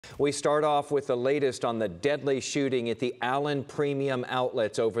We start off with the latest on the deadly shooting at the Allen Premium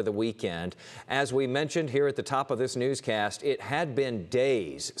Outlets over the weekend. As we mentioned here at the top of this newscast, it had been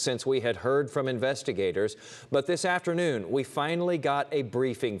days since we had heard from investigators, but this afternoon we finally got a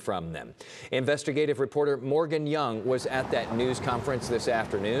briefing from them. Investigative reporter Morgan Young was at that news conference this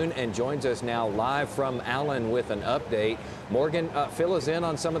afternoon and joins us now live from Allen with an update. Morgan, fill us in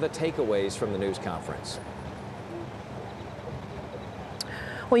on some of the takeaways from the news conference.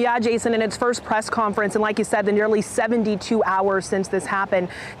 Well, yeah, Jason, in its first press conference, and like you said, the nearly 72 hours since this happened,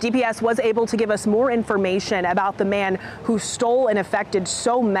 DPS was able to give us more information about the man who stole and affected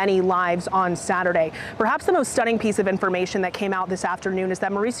so many lives on Saturday. Perhaps the most stunning piece of information that came out this afternoon is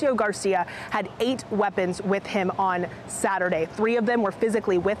that Mauricio Garcia had 8 weapons with him on Saturday. 3 of them were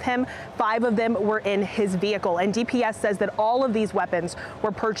physically with him. 5 of them were in his vehicle. And DPS says that all of these weapons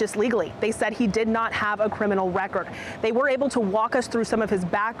were purchased legally. They said he did not have a criminal record. They were able to walk us through some of his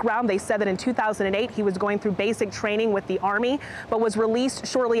background. They said that in 2008 he was going through basic training with the Army, but was released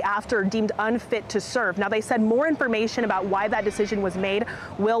shortly after, deemed unfit to serve. Now, they said more information about why that decision was made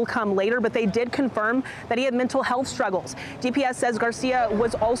will come later, but they did confirm that he had mental health struggles. DPS says Garcia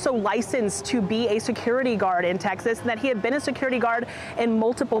was also licensed to be a security guard in Texas, and that he had been a security guard in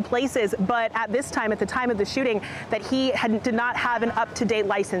multiple places, but at this time, at the time of the shooting, that he did not have an up-to-date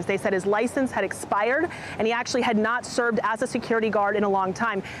license. They said his license had expired, and he actually had not served as a security guard in a long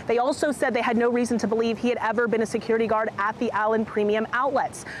time. They also said they had no reason to believe he had ever been a security guard at the Allen Premium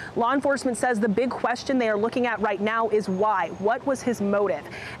Outlets. Law enforcement says the big question they are looking at right now is why. What was his motive?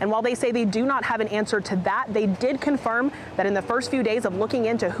 And while they say they do not have an answer to that, they did confirm that in the first few days of looking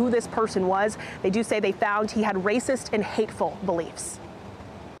into who this person was, they do say they found he had racist and hateful beliefs.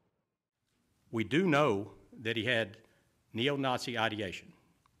 We do know that he had neo-Nazi ideation.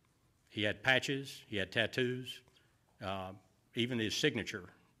 He had patches, he had tattoos, even his signature,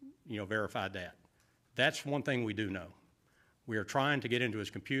 verified that. That's one thing we do know. We are trying to get into his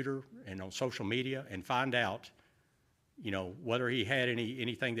computer and on social media and find out, whether he had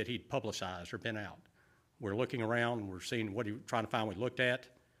anything that he'd publicized or been out. We're looking around, we're seeing trying to find what we looked at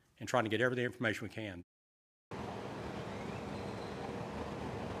and trying to get every information we can.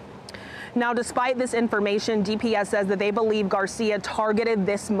 Now, despite this information, DPS says that they believe Garcia targeted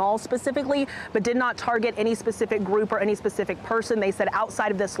this mall specifically, but did not target any specific group or any specific person. They said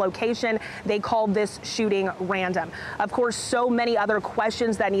outside of this location, they called this shooting random. Of course, so many other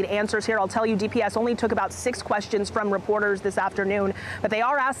questions that need answers here. I'll tell you, DPS only took about 6 questions from reporters this afternoon, but they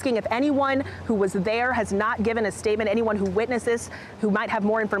are asking if anyone who was there has not given a statement, anyone who witnessed this, who might have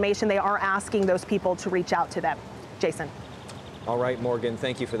more information, they are asking those people to reach out to them. Jason. All right, Morgan,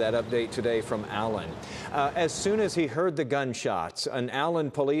 thank you for that update today from Allen. As soon as he heard the gunshots, an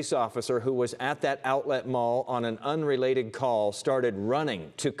Allen police officer who was at that outlet mall on an unrelated call started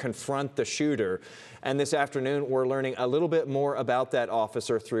running to confront the shooter. And this afternoon, we're learning a little bit more about that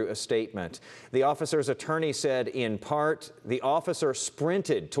officer through a statement. The officer's attorney said, in part, the officer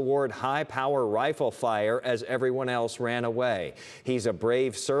sprinted toward high-power rifle fire as everyone else ran away. He's a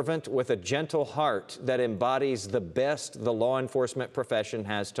brave servant with a gentle heart that embodies the best the law enforcement profession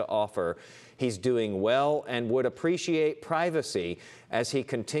has to offer. He's doing well and would appreciate privacy as he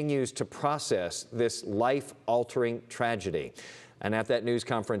continues to process this life-altering tragedy. And at that news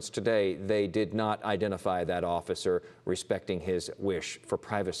conference today, they did not identify that officer, respecting his wish for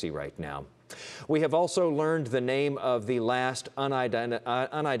privacy right now. We have also learned the name of the last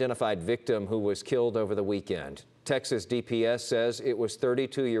unidentified victim who was killed over the weekend. Texas DPS says it was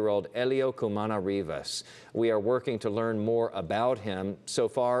 32-year-old Elio Cumana Rivas. We are working to learn more about him. So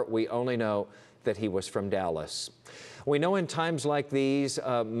far, we only know that he was from Dallas. We know in times like these,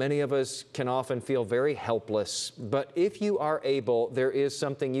 many of us can often feel very helpless, but if you are able, there is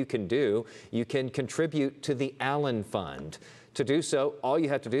something you can do. You can contribute to the Allen Fund. To do so, all you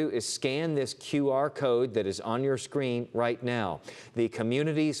have to do is scan this QR code that is on your screen right now. The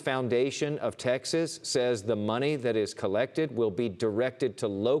Communities Foundation of Texas says the money that is collected will be directed to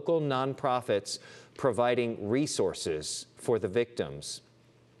local nonprofits providing resources for the victims.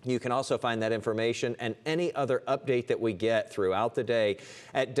 You can also find that information and any other update that we get throughout the day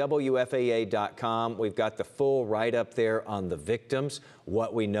at WFAA.com. We've got the full write-up there on the victims,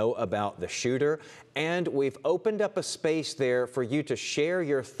 what we know about the shooter, and we've opened up a space there for you to share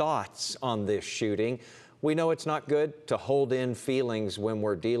your thoughts on this shooting. We know it's not good to hold in feelings when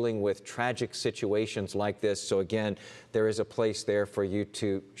we're dealing with tragic situations like this. So again, there is a place there for you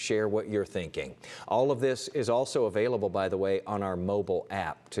to share what you're thinking. All of this is also available, by the way, on our mobile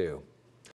app too.